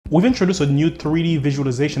We've introduced a new 3D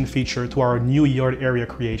visualization feature to our new yard area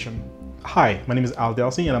creation. Hi, my name is Al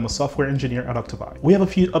Delcy and I'm a software engineer at Octopi. We have a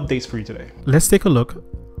few updates for you today. Let's take a look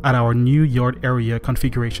at our new yard area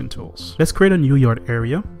configuration tools. Let's create a new yard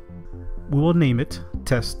area. We will name it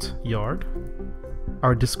Test Yard.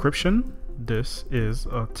 Our description, this is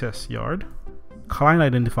a test yard. Client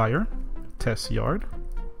identifier, test yard.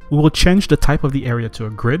 We will change the type of the area to a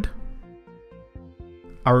grid.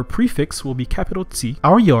 Our prefix will be capital T.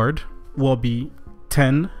 Our yard will be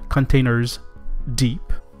 10 containers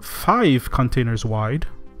deep, 5 containers wide,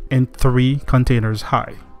 and 3 containers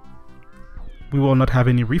high. We will not have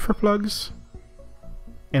any reefer plugs,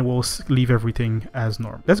 and we'll leave everything as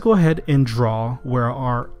normal. Let's go ahead and draw where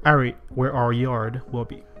our yard will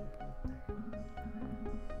be.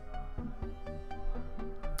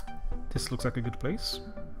 This looks like a good place.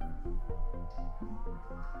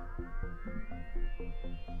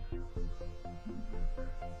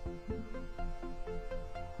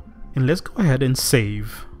 And let's go ahead and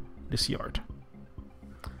save this yard.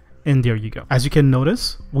 And there you go. As you can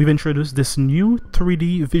notice, we've introduced this new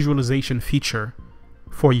 3D visualization feature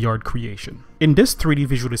for yard creation. In this 3D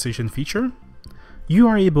visualization feature, you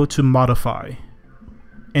are able to modify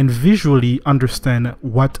and visually understand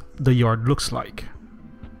what the yard looks like.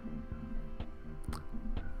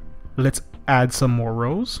 Let's add some more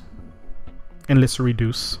rows and let's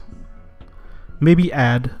reduce. Maybe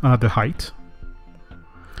add another height.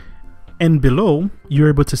 And below, you're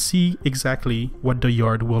able to see exactly what the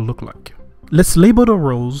yard will look like. Let's label the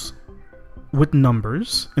rows with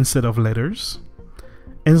numbers instead of letters.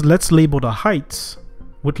 And let's label the heights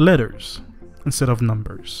with letters instead of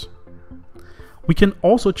numbers. We can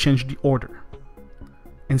also change the order.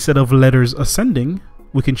 Instead of letters ascending,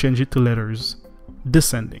 we can change it to letters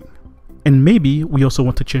descending. And maybe we also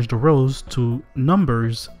want to change the rows to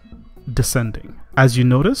numbers descending. As you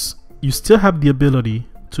notice, you still have the ability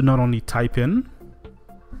to not only type in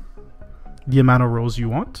the amount of rows you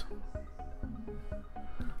want,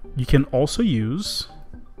 you can also use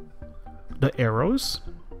the arrows.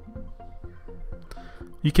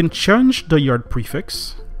 You can change the yard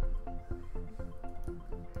prefix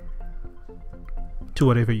to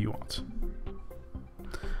whatever you want.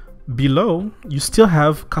 Below, you still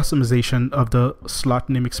have customization of the slot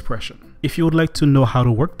name expression. If you would like to know how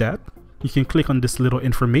to work that, you can click on this little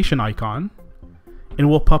information icon and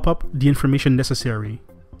will pop up the information necessary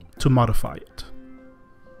to modify it.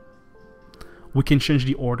 We can change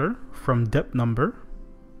the order from depth number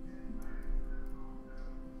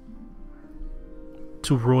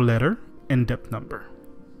to row letter and depth number.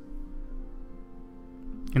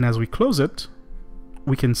 And as we close it,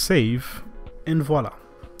 we can save, and voila,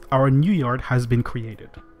 our new yard has been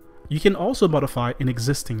created. You can also modify an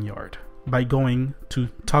existing yard by going to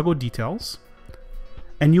toggle details,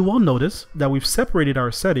 and you will notice that we've separated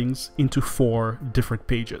our settings into 4 different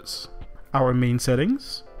pages. Our main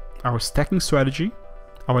settings, our stacking strategy,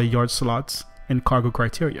 our yard slots, and cargo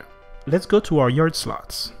criteria. Let's go to our yard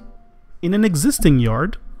slots. In an existing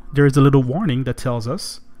yard, there is a little warning that tells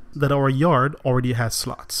us that our yard already has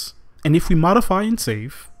slots. And if we modify and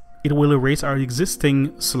save, it will erase our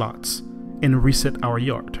existing slots and reset our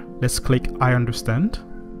yard. Let's click I understand.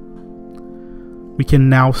 We can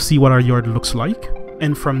now see what our yard looks like.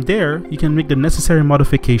 And from there, you can make the necessary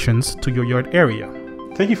modifications to your yard area.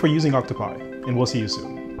 Thank you for using Octopi, and we'll see you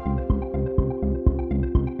soon.